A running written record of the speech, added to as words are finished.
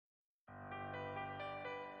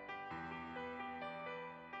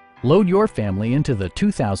Load your family into the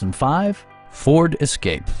 2005 Ford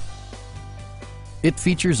Escape. It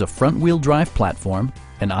features a front-wheel drive platform,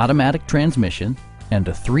 an automatic transmission, and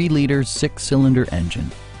a 3-liter 6-cylinder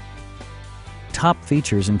engine. Top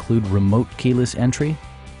features include remote keyless entry,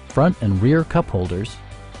 front and rear cup holders,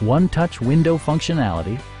 one-touch window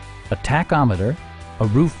functionality, a tachometer, a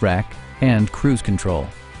roof rack, and cruise control.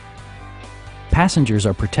 Passengers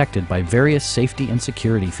are protected by various safety and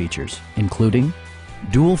security features, including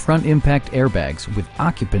dual front impact airbags with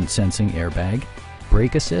occupant sensing airbag,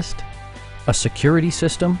 brake assist, a security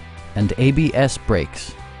system, and ABS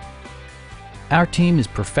brakes. Our team is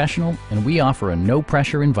professional and we offer a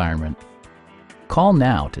no-pressure environment. Call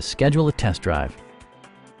now to schedule a test drive.